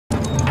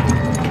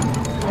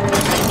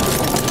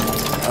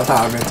That's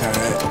how I'm gonna turn it.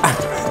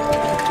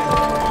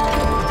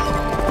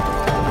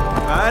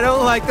 I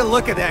don't like the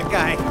look of that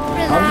guy.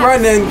 I'm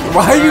running.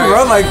 Why you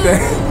run like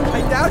that?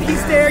 I doubt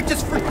he's there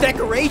just for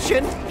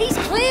decoration. He's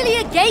clearly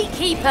a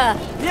gatekeeper.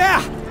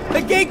 Yeah,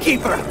 a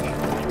gatekeeper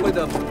with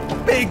a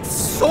big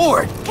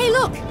sword. Hey,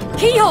 look,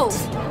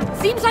 keyholes.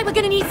 Seems like we're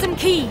gonna need some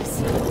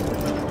keys.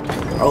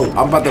 Oh,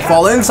 I'm about to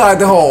fall inside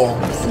the hole.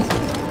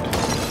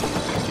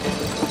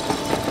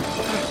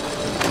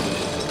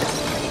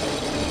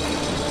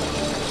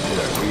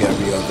 Yeah, we gotta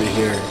be over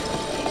here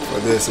for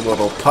this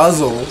little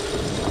puzzle.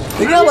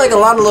 They got like a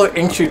lot of little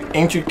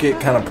intricate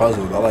kind of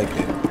puzzles. I like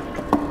it.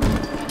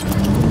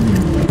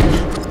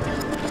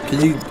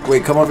 Can you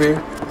wait? Come over here.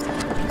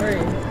 Where?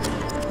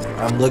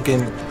 I'm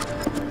looking.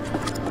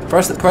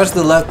 Press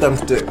the left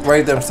thumbstick,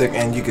 right thumbstick,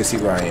 and you can see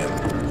where I am.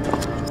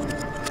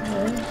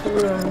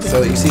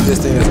 So you see this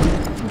thing is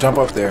jump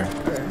up there.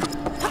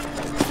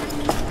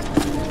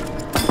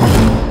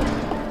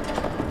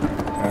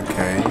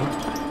 Okay.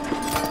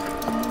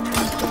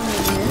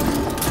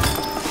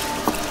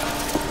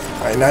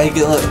 Alright, now you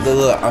get look.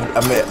 I'm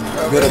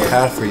build a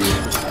path for you.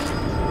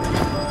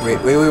 Wait.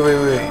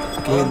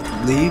 Can you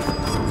leave?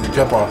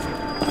 Jump off.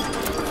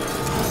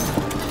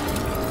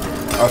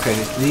 Okay,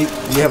 leave.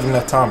 You have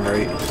enough time,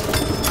 right?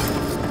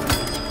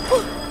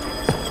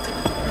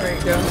 There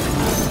you go.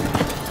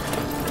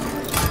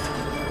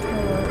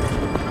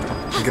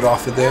 Get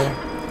off of there.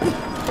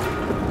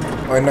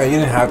 Oh no, you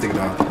didn't have to get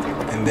off.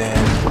 And then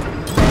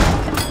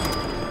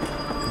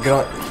get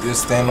on.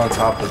 Just stand on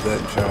top of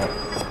that jump.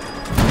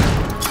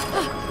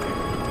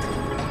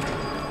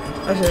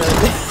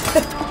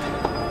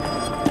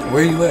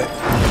 Where you at,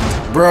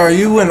 bro?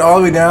 You went all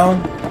the way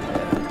down.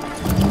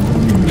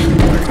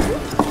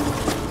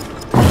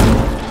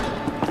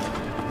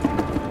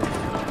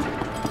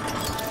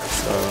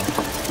 So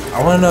I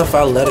want to know if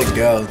I let it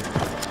go.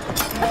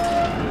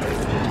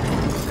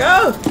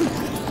 Go!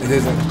 It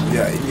isn't.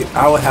 Yeah,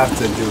 I would have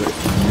to do it.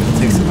 It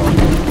takes a long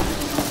time.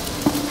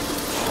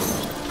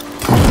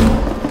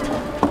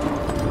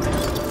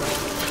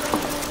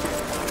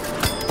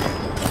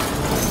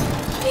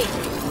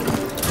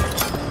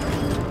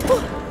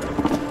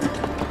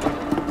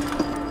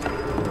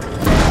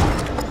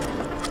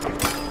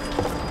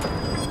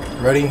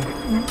 Ready?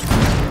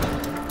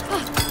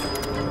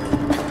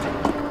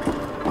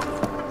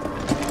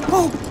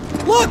 Oh,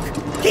 look!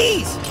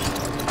 Keys!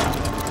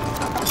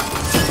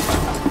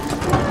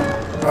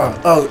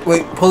 Oh,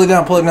 wait, pull it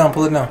down. Pull it down, I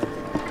can't.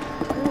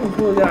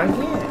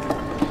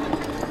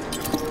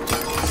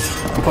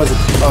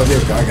 Oh, there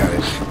we go, I got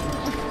it.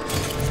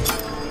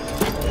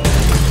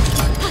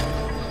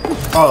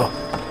 Oh,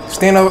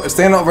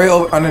 stand up right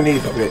over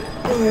underneath of it.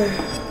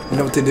 You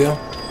know what to do? Yeah.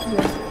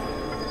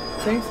 I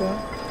think so.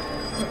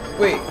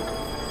 Wait.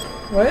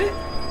 What?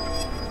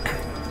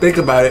 Think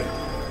about it.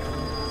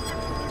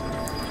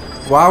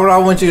 Why would I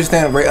want you to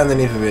stand right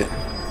underneath of it?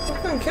 It's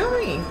gonna kill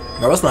me.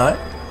 No, it's not.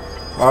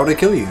 Why would it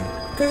kill you?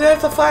 Because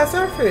that's a flat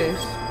surface.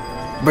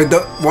 But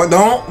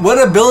what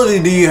ability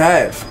do you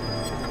have?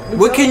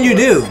 What can you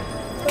do?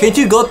 Can't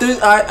you go through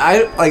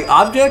like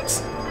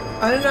objects?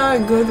 I don't know how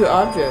to go through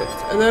objects.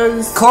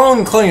 There's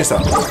Clone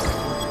yourself.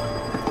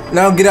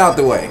 Now get out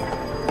the way.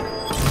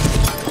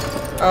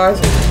 Oh, I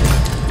see.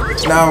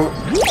 Now,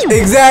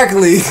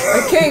 exactly.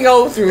 I can't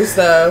go through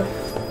stuff.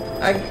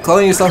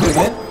 Clone yourself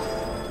again.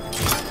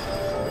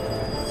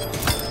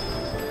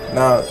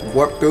 Now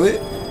warp through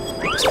it.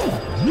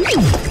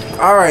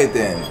 All right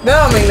then. That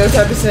don't make no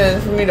type of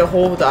sense for me to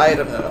hold the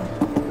item though.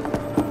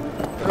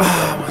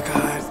 Oh my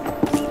god.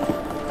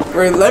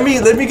 Wait, let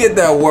me get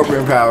that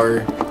warping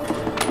power.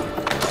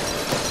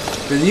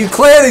 You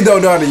clearly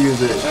don't know how to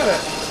use it. Shut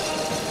up.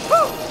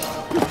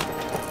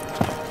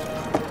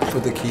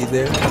 Put the key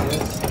there.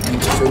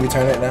 Should we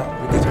turn it now?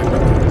 We can turn it now.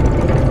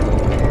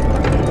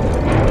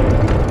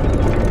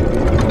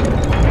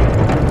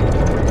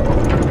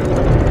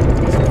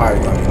 It's probably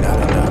gonna be not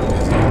enough.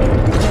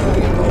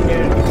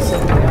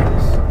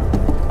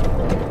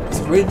 It's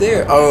right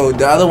there. Oh,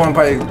 the other one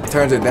probably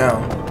turns it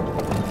down.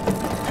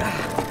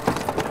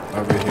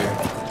 Over here.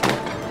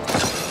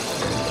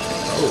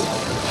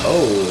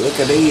 Oh, look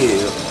at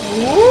these.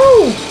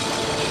 Woo!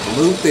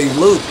 Loot, they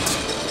loot.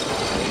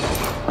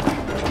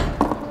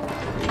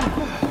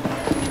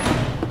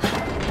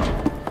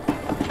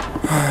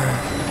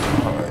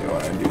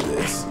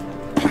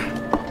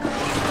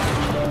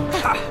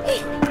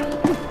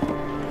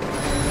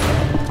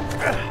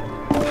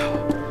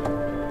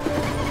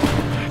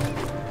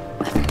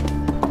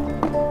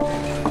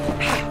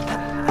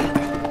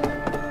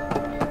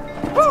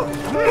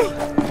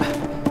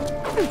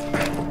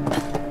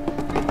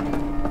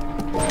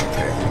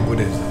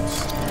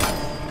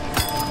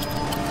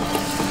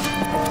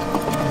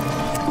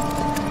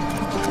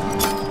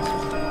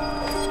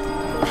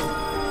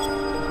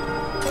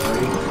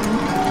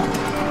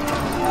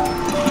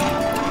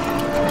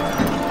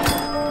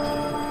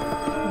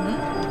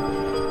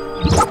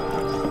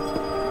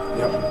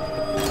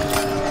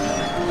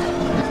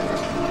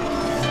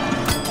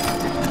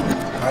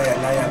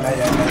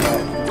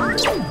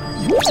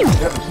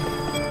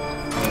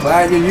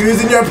 Glad you're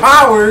using your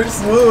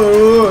powers.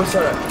 Whoa,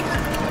 shut up.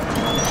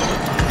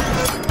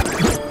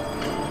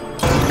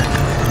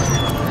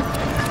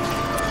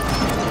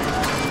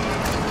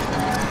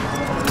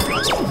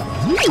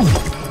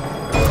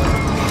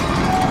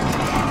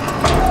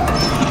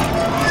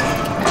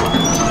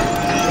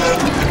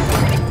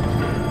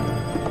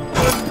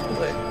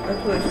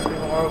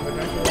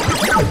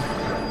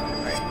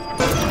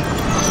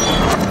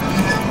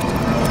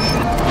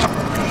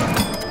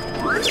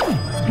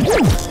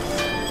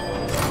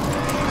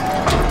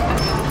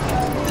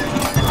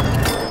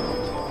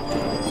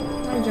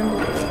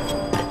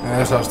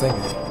 That's what I was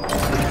thinking.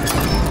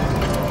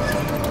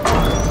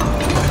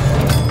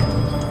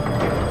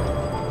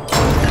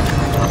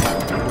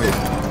 Wait.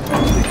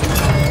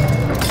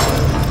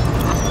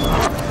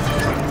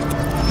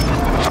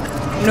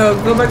 No,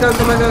 go back up,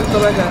 go back up, go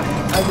back up.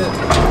 I did.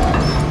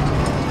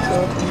 Go.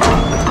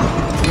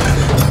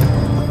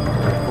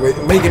 Wait,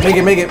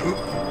 make it.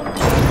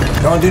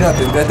 Don't do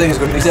nothing. That thing is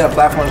gonna. You see that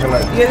platform's gonna.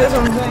 Yeah, that's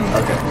what I'm saying.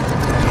 Okay.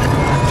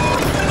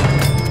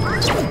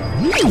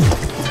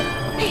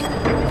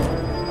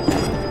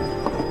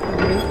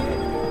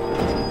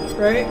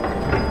 Right?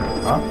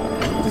 Huh?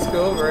 Just go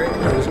over it.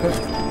 Yeah, just go.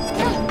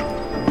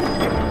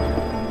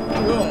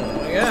 Oh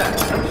my god.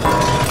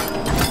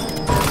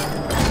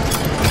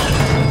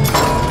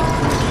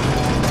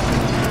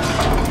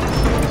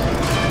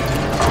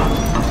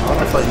 I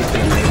feel like you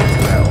could have made it to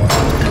that one.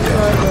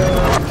 Yeah.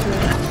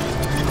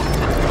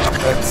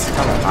 That's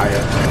kind of high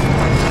up.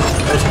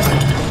 That's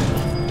fine.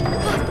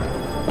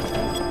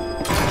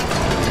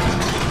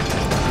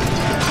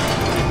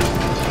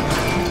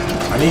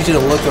 I need you to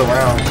look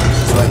around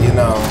just to let you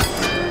know.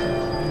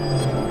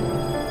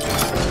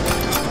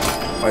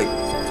 Like.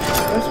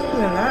 That's more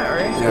than that,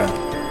 right? Yeah.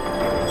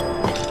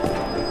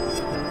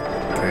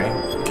 Okay.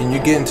 Can you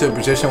get into a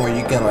position where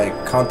you can like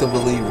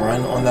comfortably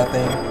run on that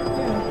thing?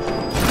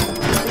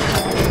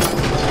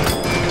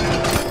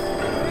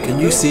 Can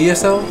you see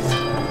yourself?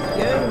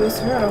 Yeah, but it's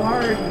kind of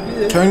hard to do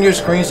this. Turn your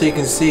screen so you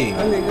can see.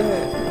 Okay, go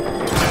ahead.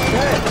 Go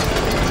ahead.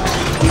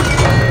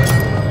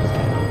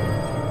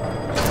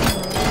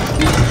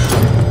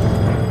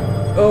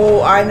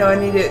 Oh, I know I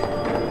need it.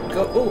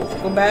 Go,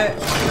 go back.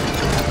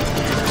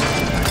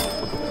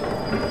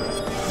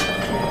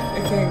 I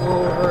can't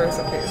go reverse.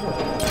 Okay, hold on.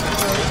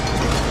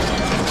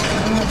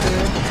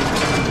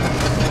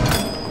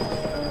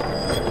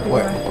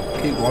 What?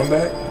 Keep going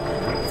back?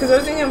 Because I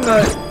was thinking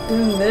about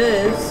doing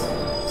this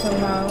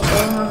somehow. I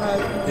don't know how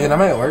to... Yeah, that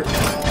might work.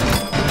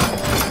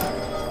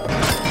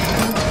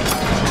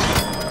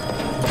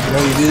 No,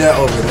 you do that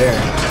over there.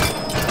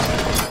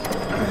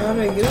 How do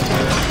I get up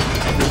there?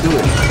 You do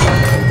it.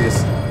 Like this.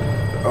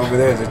 Over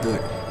there, just do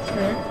it.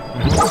 Right.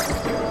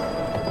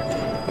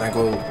 Now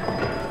go. Go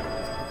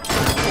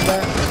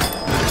back.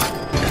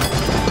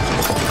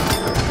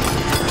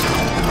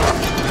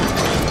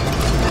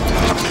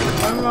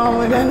 I'm all the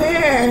way down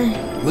there.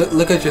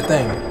 Look at your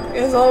thing.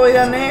 It's all the way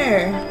down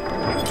there.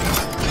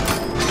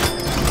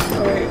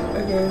 Oh wait,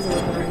 okay, so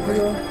we're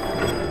going.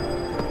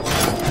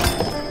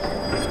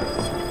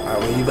 Alright,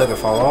 well, you about to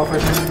fall off or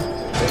something?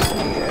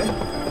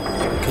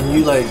 Yeah. Can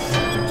you like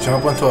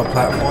jump onto a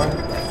platform?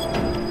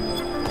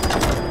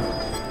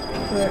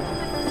 Where?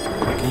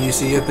 Can you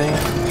see your thing?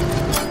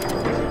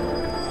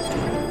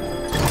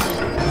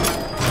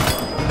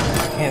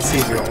 I can't see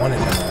if you're on it or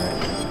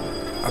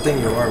not. I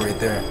think you are right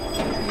there.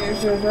 You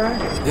sure try?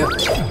 Yep.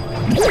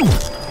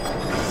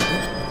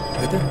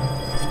 Right there.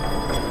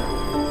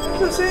 That's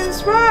the same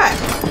spot,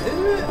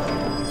 isn't it?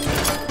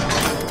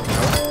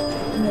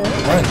 No.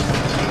 Run.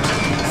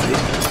 See?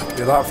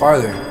 You're a lot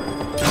farther.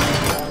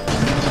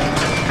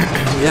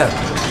 Yeah.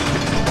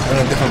 You're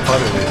in a different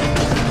part of it.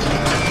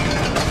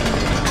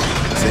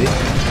 See?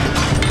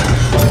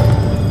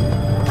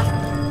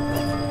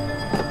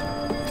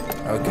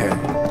 Okay.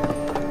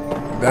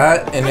 That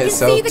in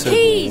itself took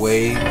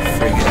way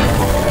friggin'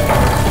 long.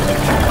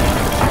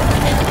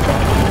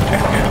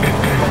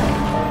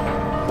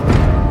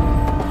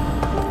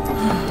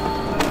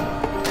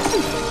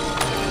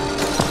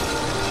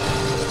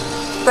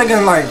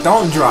 Thinking like,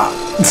 don't drop.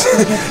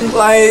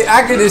 Like,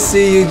 I could just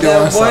see you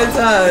doing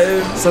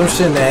some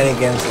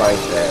shenanigans like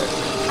that.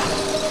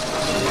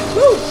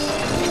 Woo!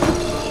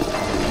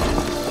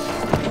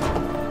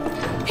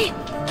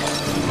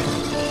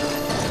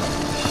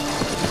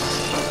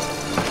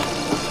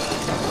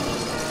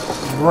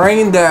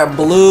 Bring that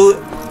blue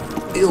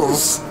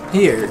eels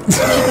here.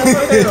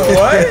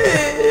 What?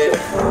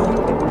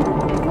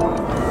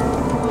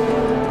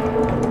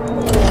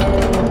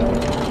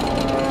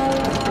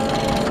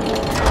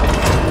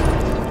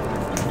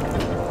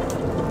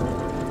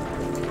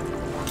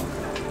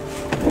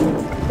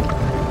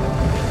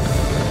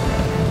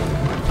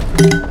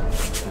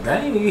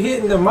 Dang, you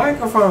hitting the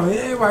microphone. Yeah,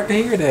 everybody can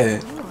hear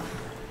that.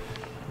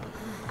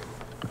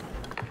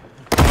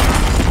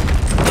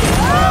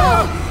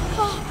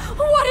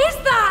 What is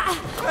that?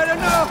 I don't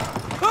know.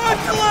 Oh,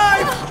 it's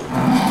alive!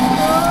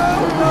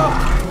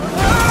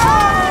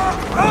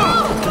 Oh,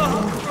 no.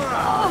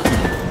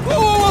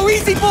 Whoa,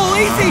 easy, bull,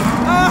 easy!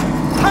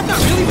 I'm not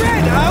really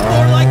red, I'm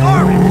more like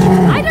orange.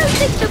 I don't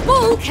think the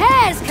ball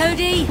cares,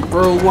 Cody.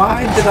 Bro,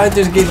 why did I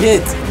just get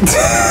hit?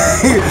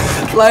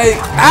 Like,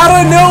 out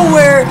of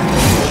nowhere.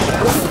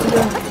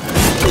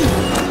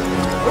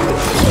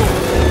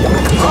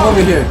 Come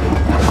over here.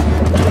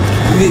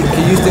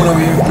 Can you stand over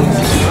here, please?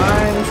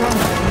 I'm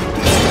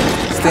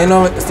trying. Stand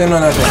on that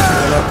thing.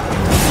 Stand up.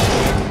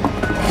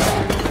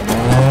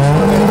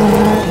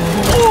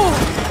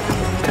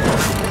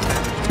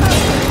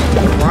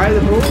 Ride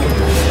the bull?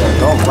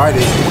 Don't ride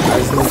it. I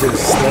just need you to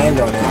stand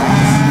on it.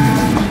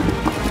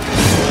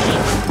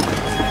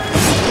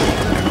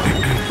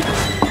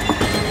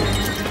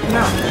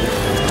 No.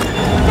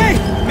 Hey,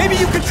 maybe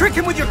you can trick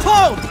him with your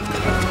clone.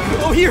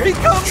 Oh, here he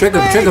comes. Trick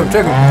him. May.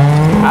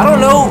 I don't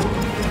know.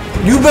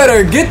 You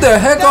better get the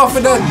heck off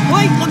of that.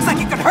 Blade looks like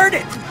it could hurt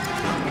it.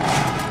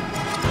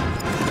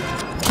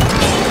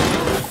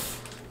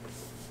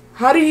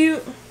 How do you...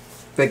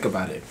 Think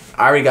about it.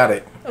 I already got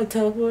it. A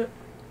teleport?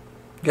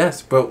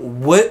 Yes, but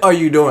what are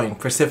you doing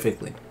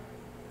specifically?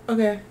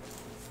 Okay.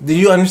 Do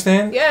you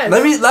understand? Yes.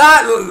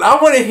 I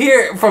want to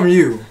hear it from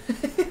you.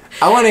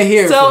 I want to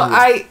hear it So from you.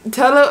 I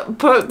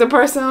put the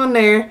person on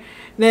there,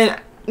 then...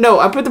 No,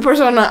 I put the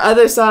person on the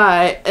other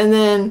side, and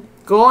then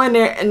go in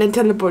there, and then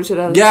teleport to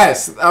the other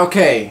Yes,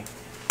 okay.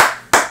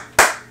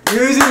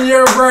 Using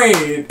your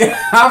brain.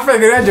 I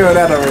figured I joined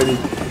that already.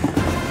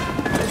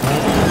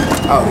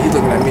 Oh, he's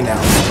looking at me now.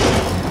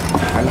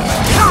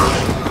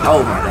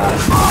 Oh my god.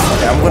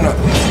 Okay, I'm gonna...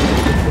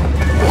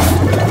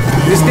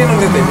 Just stand on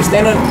this thing. Just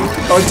stand on...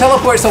 Or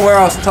teleport somewhere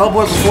else.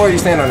 Teleport before you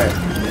stand on it.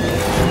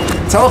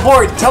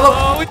 Teleport!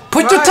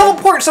 Put your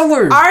teleport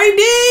somewhere! I already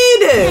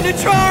did!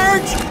 In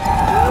charge.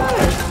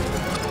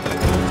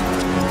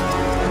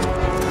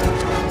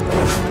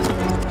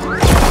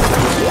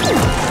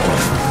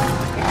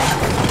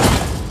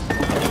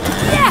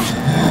 Yeah,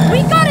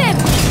 we got him.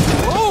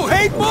 Oh,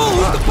 hey, Bull,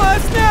 who's the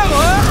boss now,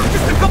 huh?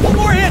 Just a couple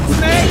more hits,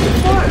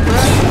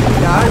 May.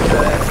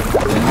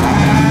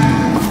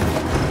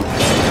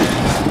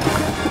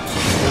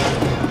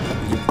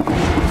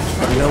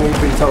 You know when you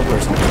put your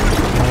teleport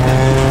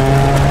somewhere.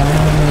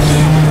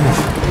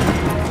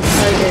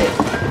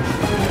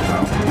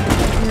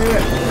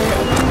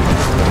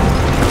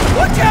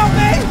 Watch out,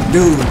 May.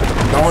 Dude,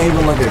 don't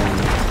even look at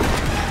me.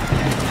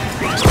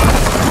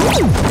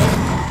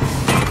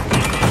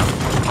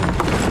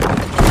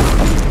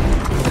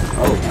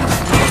 Oh,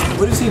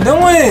 what is he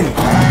doing?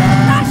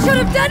 That should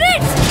have done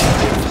it.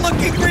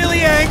 Looking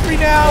really angry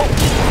now.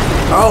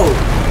 Oh,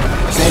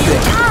 same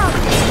thing.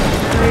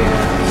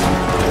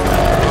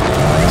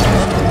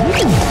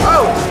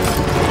 Oh!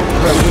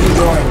 Bro, what are you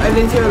doing? I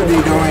didn't hear What are it.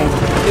 you doing?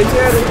 Didn't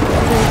hear it.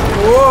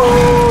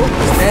 Whoa!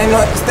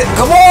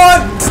 Come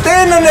on!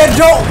 Stand on that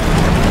joke!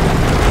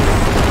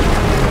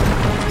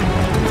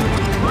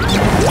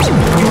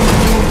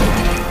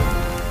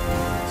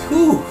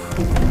 Whew.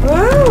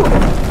 Woo!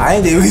 I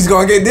didn't think he's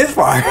gonna get this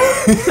far.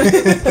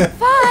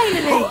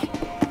 Finally,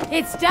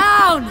 it's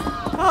down.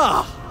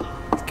 Ah,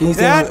 Can you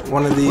that stand on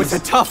one of these? was a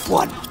tough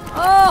one.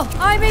 Oh,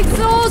 I'm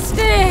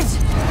exhausted.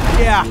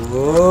 Yeah,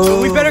 Whoa.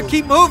 but we better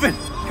keep moving.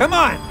 Come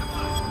on.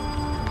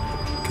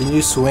 Can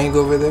you swing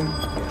over there?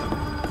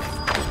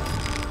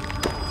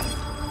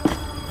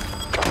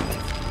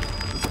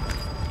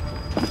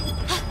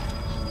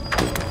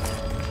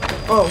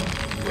 Oh.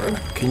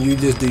 Can you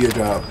just do your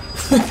job?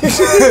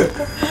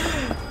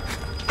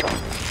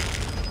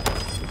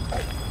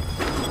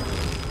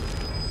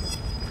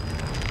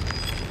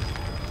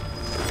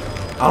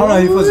 I don't know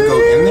if you're supposed to go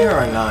in there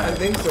or not. I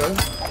think so.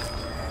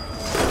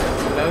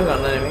 No, it's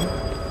not letting me.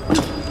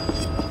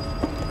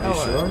 Are you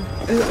sure?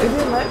 It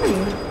didn't let me.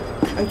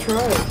 I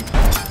tried.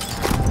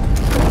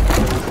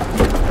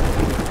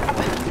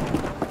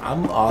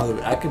 I'm all the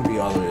way, I can be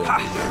all the way over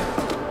here.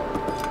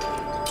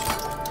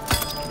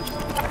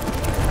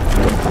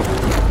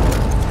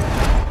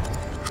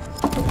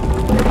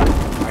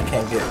 I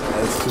can't get it.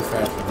 That's too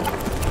fast for me.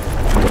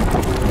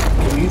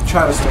 Can you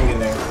try to swing in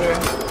there? Okay.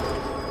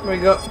 There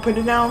we go. Put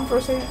it down for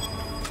a second.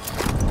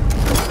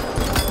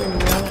 Bring it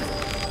down.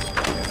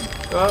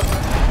 Go up.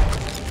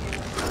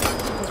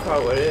 That's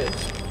probably what it is.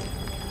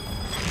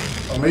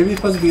 Or maybe it's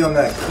supposed to be on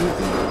that key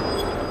thing.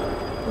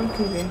 What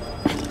key thing?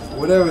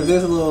 Whatever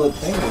this little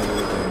thing is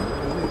right there.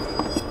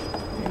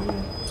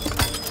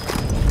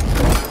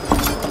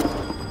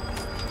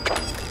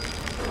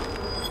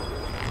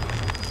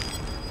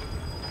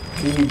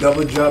 Can you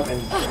double jump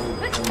and You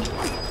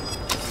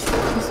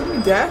see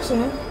me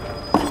dashing.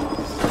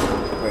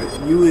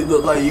 wait, you would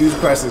look like you was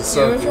pressing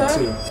circle try?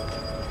 too.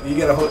 You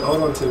gotta hold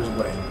on to this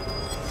button.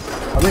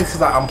 I think it's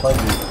like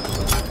unplugging it.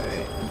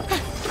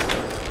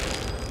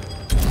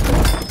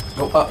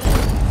 Go up.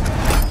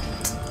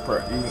 Bro,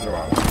 you went the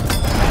wrong way.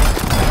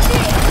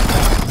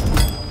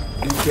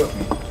 You killed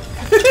me.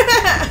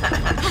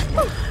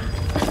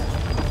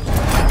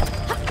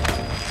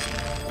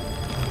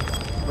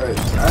 Right.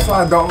 That's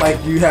why I don't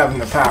like you having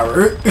the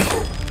power.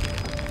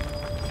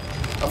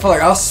 I feel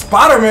like I'll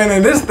Spider-Man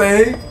in this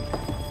thing.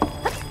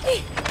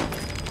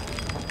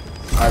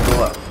 Alright,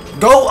 go up.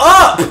 Go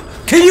up!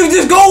 Can you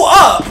just go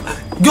up?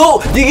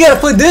 Go! You gotta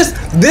put this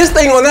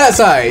thing on that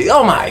side.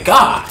 Oh my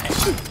gosh!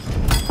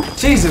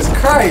 Jesus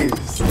Christ!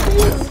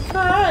 Jesus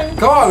Christ.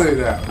 Go all the way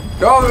down.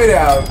 Go all the way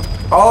down.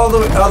 All the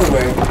other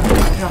way.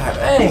 God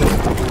dang.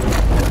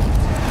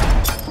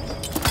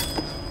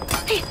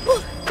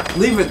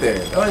 Leave it there.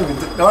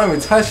 Don't even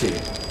touch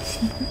it.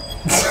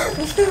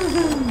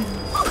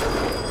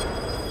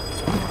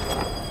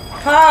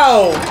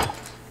 How?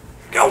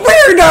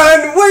 We're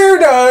done. We're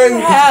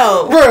done.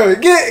 How? Bro,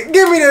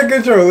 give me that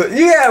controller.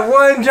 You have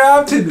one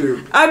job to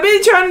do. I've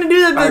been trying to do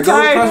that the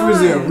entire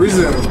time.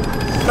 Resume.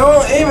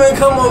 Don't even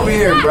come over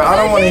here, bro. I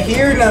don't want to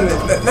hear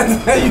nothing.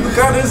 That's how you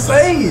gotta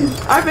say.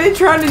 I've been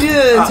trying to do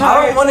that the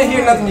entire I don't want to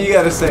hear nothing you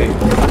gotta say. Wait.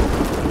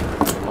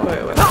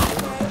 What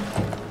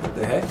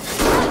the heck?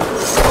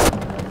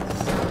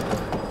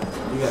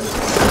 You gotta say.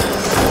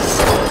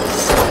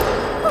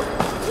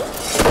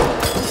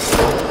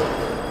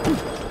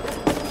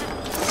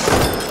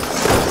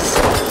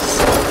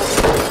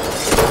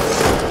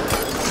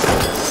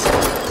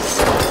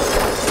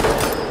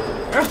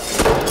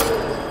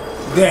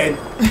 Dead.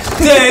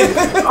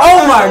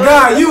 Oh my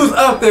god, you was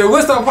up there.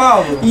 What's the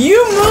problem?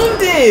 You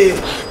moved it.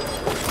 You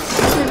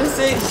should have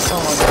said. Oh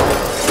my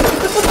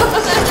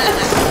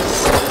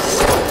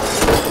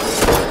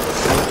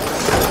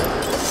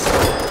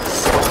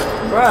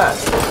god.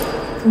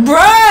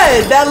 Bruh,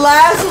 that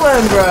last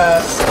one,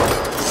 bruh.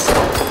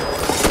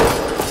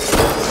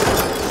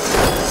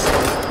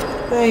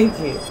 Thank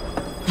you.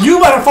 You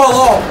better fall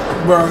off,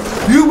 bro.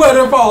 You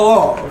better fall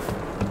off.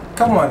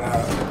 Come on now.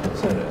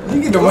 You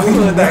get the money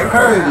with that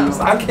hurts.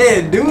 I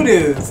can't do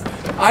this.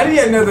 I need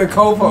another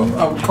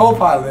co-pilot.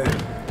 Co-pilot.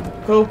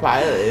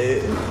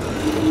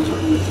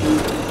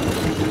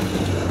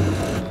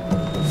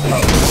 I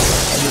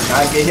did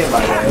not get hit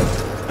by that.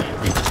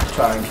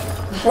 Trying.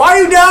 Why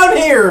are you down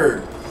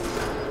here?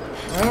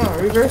 I don't know,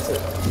 reverse it.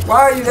 Why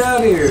are you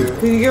down here?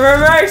 Can you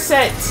reverse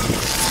it?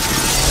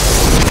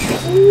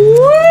 Woo!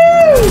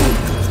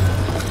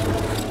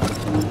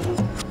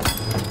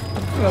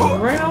 Go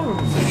right over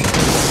me.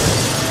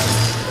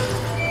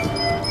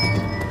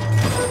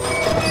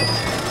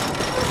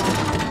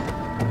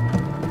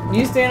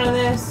 You stand on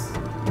this.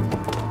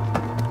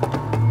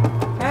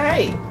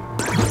 Hey.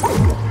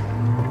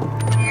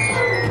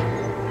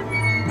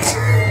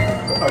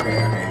 Okay.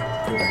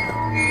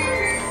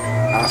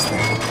 I'll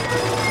stand.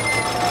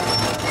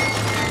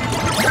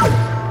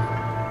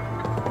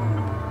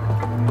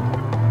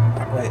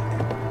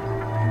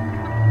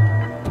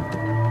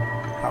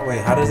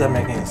 Wait, how does that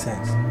make any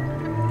sense?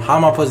 How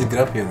am I supposed to get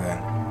up here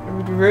then?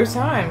 Reverse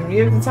time.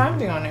 You have the time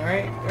thing on it,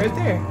 right? Right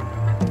there.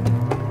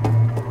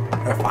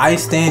 If I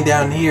stand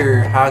down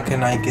here, how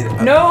can I get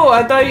up? No,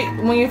 I thought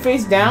when you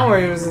face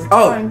downward, it was a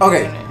time thing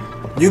okay. on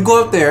it. You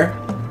go up there,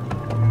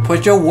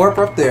 put your warp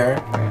up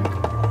there.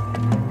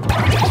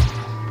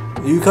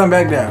 You come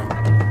back down.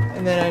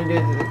 And then I do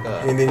the go.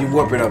 And then you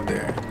warp it up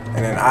there.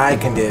 And then I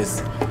can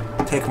just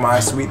take my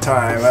sweet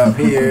time up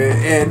here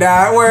and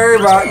not worry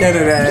about none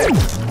of that.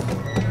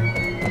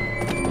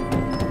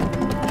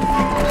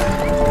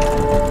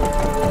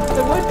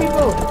 The white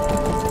people.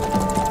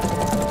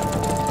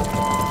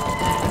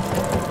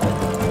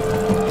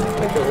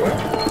 Like the what?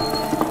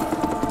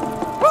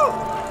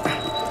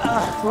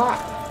 What?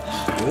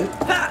 Good.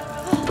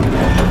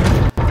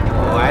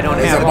 Oh, I don't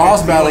There's have a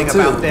boss battle feeling too.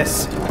 about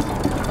this.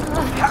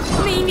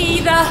 Me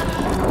neither.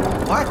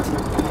 What?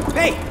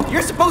 Hey,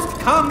 you're supposed to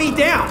calm me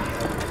down.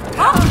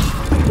 Huh?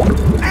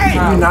 Hey!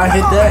 You not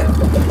hit that?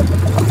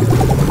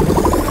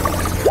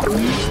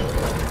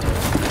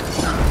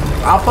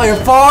 I'll play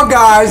Fall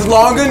Guys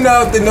long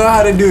enough to know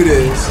how to do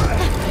this.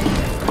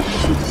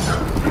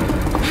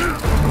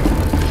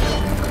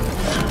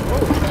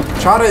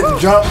 Try to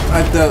jump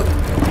at the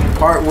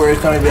part where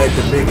it's gonna be like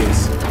the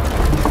biggest.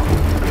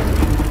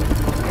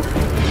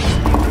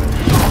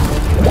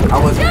 I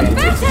wasn't Jump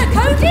paying attention. better,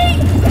 Cody!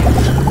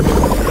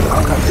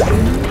 I'll come to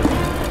you.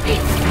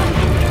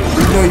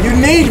 No, you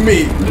need me.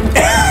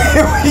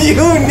 You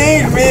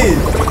need me.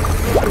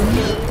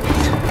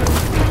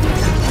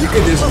 You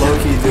could just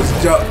low-key just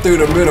jump through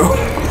the middle.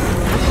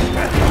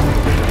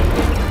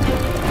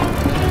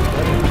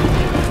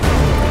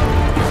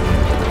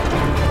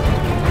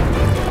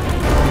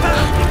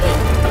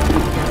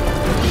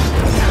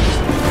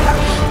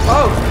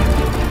 Oh!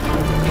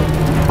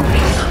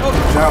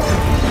 Jump,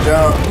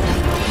 jump,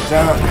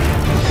 jump,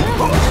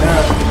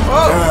 jump,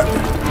 jump,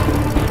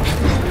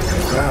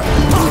 jump.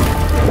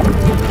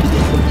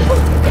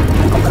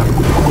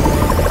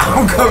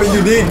 I'm coming,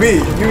 you need me.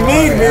 You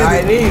need me.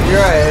 I need your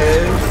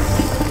ass.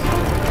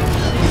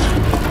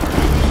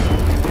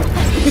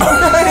 He's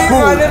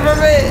running from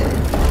it.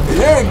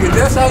 Yeah,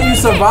 that's how you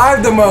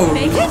survive the most.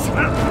 Made it?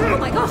 Oh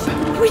my gosh,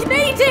 we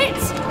made it!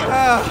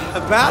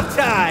 About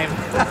time.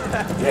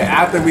 Yeah,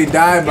 after we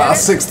died about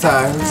 6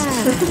 times.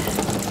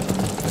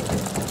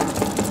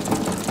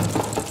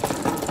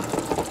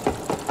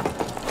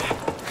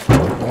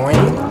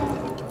 Boing.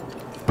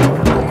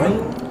 Boing.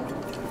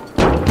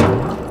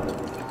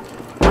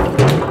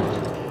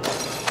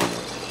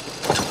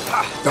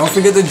 Don't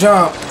forget to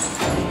jump.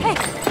 Hey,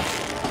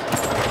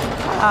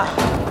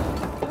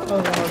 Oh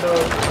no.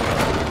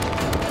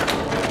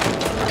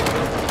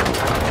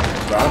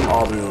 Bro, I'm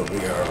all the way over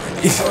here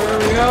already. Where are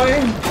we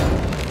going?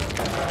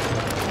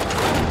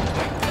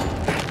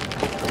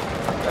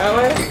 That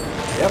way?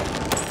 Yep.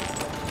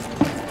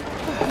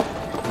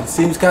 It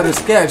seems kind of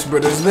sketch,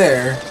 but it's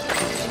there.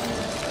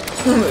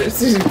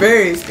 This is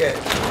very sketch.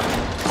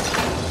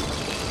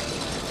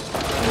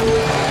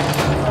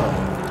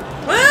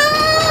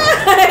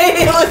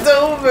 It was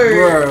over.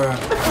 Bruh.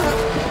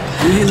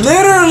 You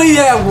literally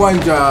have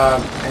one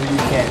job and you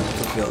can't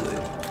fulfill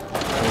it.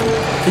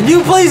 Can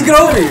you please get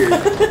over here?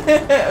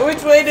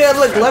 Which way did I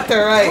look? Left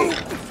or right?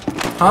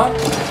 Huh?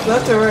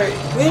 Left or right?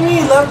 What do you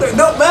mean left or?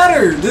 Don't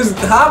matter. Just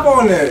hop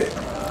on it.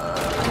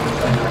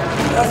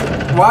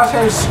 Watch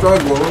her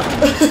struggle.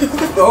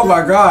 Oh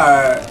my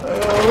god.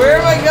 Where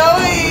am I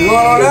going? You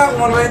going on that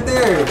one right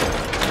there.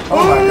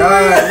 Oh my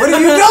god. What are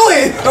you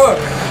doing?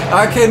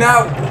 I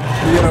cannot.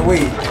 You're gonna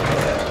wait.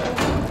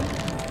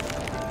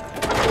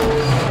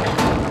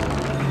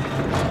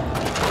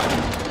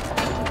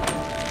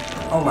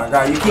 Oh my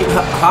god, you keep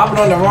hopping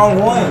on the wrong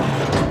one.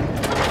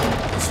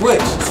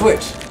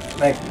 Switch.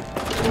 Thank you.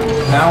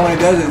 Now when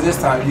it does it this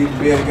time, you can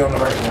be able to get on the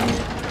right one.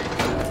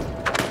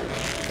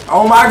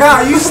 Oh my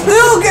god, you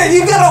still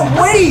you gotta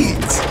wait!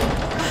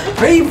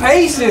 Be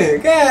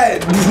patient,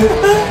 god.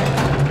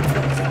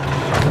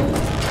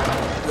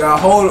 Now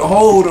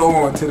hold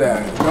on to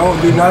that. Don't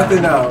do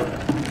nothing else.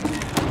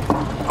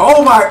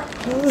 Oh my,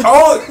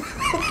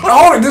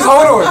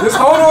 just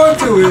hold on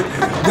to it.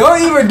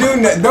 Don't even do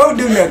nothing. Don't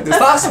do nothing.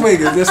 Stop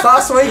swinging. Just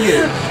stop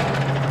swinging.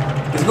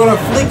 It's gonna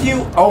flick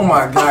you. Oh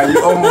my god,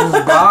 you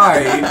almost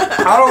died.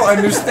 I don't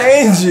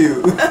understand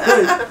you.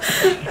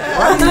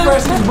 Why do you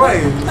press these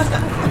buttons?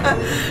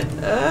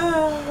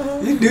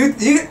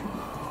 You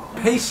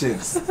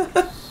patience.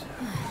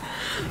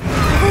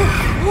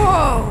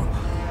 Whoa!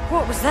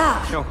 What was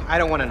that? No, I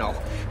don't want to know.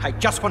 I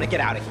just want to get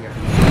out of here.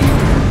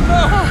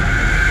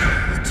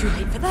 Too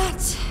late for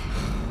that.